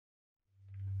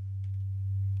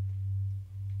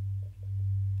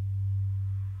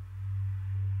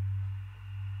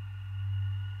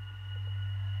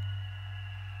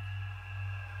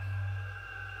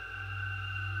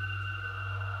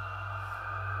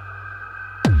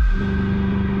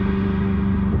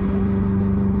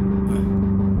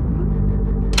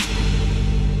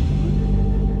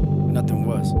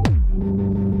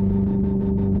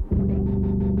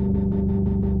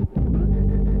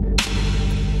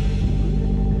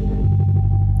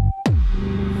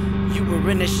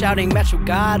in a shouting Metro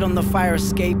God on the fire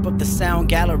escape of the sound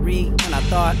gallery. And I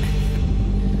thought,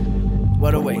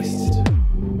 what a waste.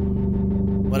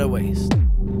 What a waste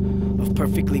of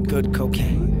perfectly good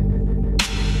cocaine.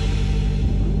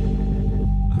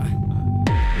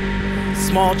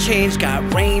 Small change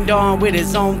got rained on with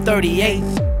his own 38,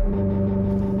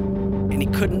 and he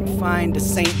couldn't find a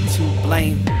saint to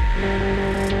blame.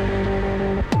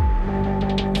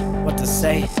 What to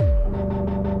say?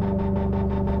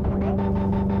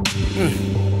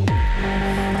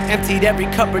 Emptied every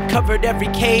cupboard, covered every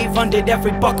cave, undid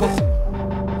every buckle.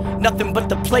 Nothing but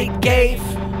the plate gave,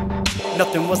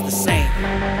 nothing was the same.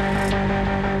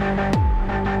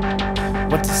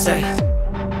 What to say?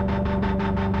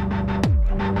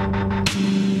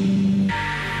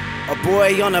 A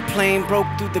boy on a plane broke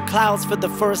through the clouds for the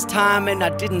first time, and I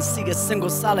didn't see a single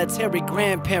solitary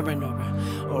grandparent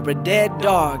or a dead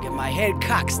dog, and my head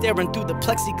cocked staring through the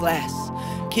plexiglass.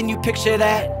 Can you picture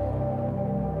that?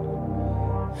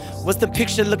 Was the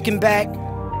picture looking back?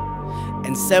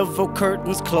 And several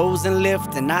curtains closed and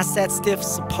lift, and I sat stiff,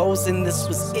 supposing this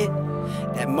was it.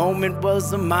 That moment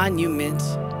was a monument.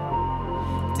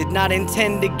 Did not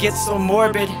intend to get so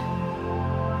morbid,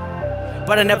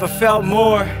 but I never felt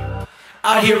more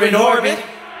out here in orbit.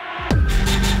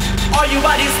 Are you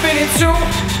out here spinning too?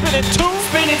 Spinning two?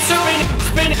 Spinning two?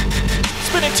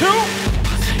 Spinning two?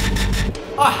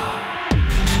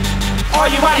 Are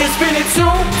you out here spinning two?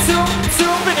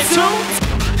 Spinning two?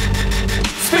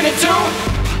 Spinning two?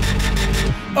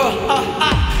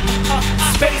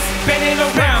 Space spinning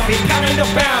around, we counting the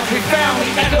bounds, we found, we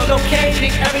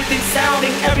echolocating, everything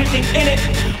sounding, everything in it.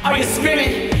 Are you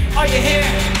spinning? Are you here?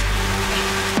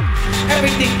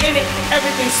 Everything in it,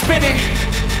 everything spinning.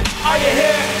 Are you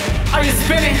here? Are you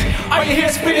spinning? Are you here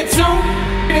spinning too?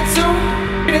 Spinning too?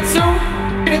 Spinning too?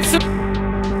 Spinning too?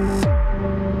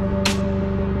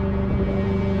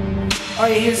 Are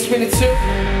you here spinning too?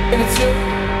 Spinning too?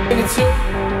 Spinning too?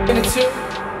 Spinning too?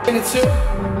 Spinning too?